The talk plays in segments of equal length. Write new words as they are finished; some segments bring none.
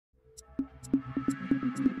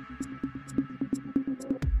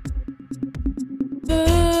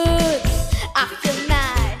After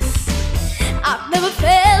nights I've never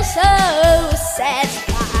felt so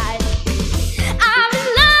satisfied. I'm in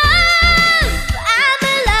love, I'm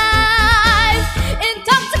alive,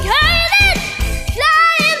 intoxicated,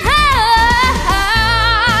 flying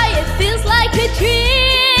high. It feels like a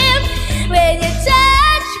dream when you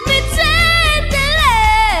touch me tenderly.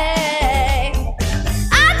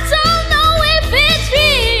 I don't know if it's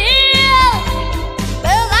real,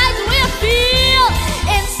 but like the way I feel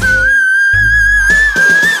inside.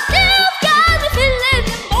 You've got me feeling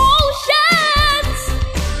emotions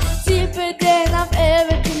deeper than I've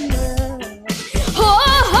ever dreamed of.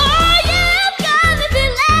 Oh, you've got me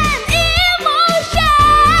feeling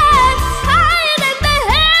emotions higher than the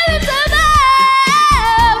heavens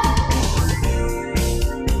above.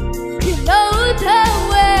 You know the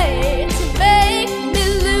way to make me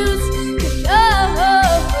lose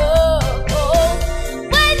control.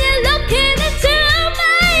 When you're looking into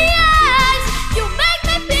my eyes, you make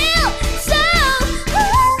me feel so.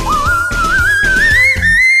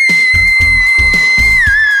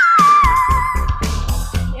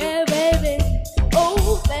 Yeah, baby,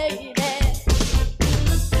 oh baby.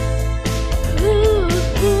 Ooh,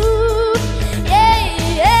 yeah,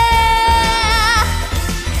 yeah.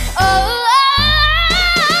 Oh,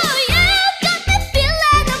 you've got me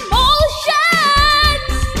feeling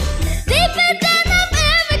emotions deeper than I've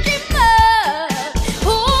ever dreamed of.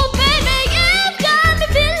 Oh, baby, you've got me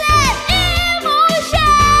feeling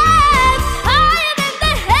emotions higher than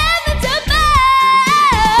the heavens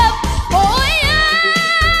above. Oh, yeah,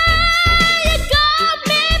 you got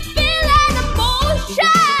me feeling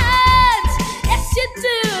emotions. Yes, you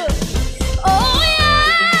do. Oh,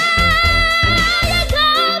 yeah, you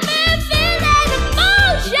got me feeling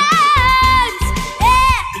emotions.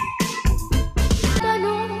 Yeah.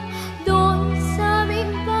 Tanong doon sa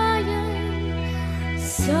aming bayan,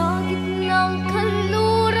 sa gitnang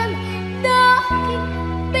kanluran na aking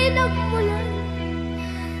pinagmulan.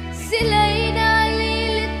 Sila'y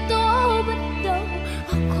nalilito, ba't daw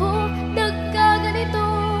ako nagkaganito?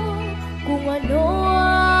 Kung ano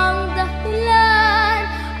ang dahilan,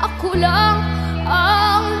 ako lang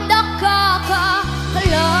ang nakakaalam.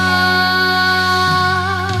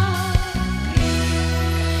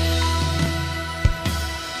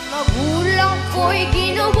 Magulang ko'y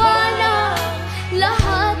ginawa na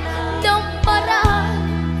lahat ng paraan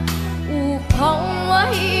upang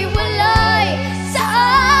mahiwalay sa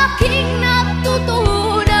aking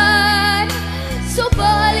natutunan.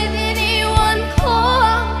 Subalit iniwan ko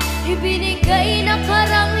ang ibinigay na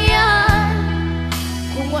karangyaan.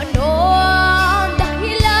 Kung ano ang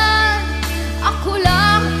dahilan, ako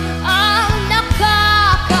lang ang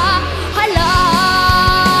nakakaalam.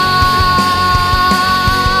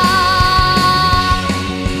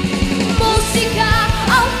 Musika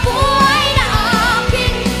ang buhay na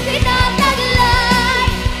aking tinataglay.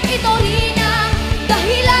 Ito rin ang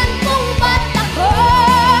dahilan kung ba't ako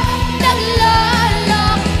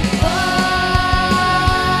naglalakbay.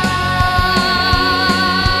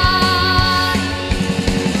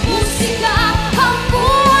 Musika ang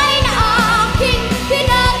buhay na aking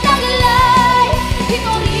tinataglay.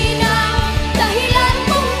 Ito rin ang dahilan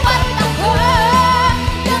kung ba't ako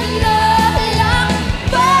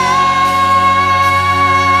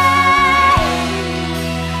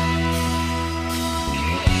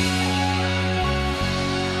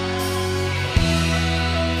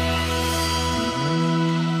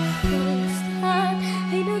Minsan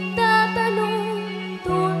ay nagtatanong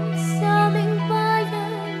doon sa aming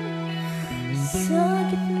bayan, sa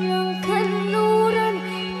gitnang kanluran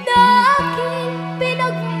na aking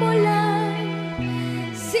pinagmulan.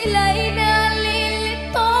 Sila'y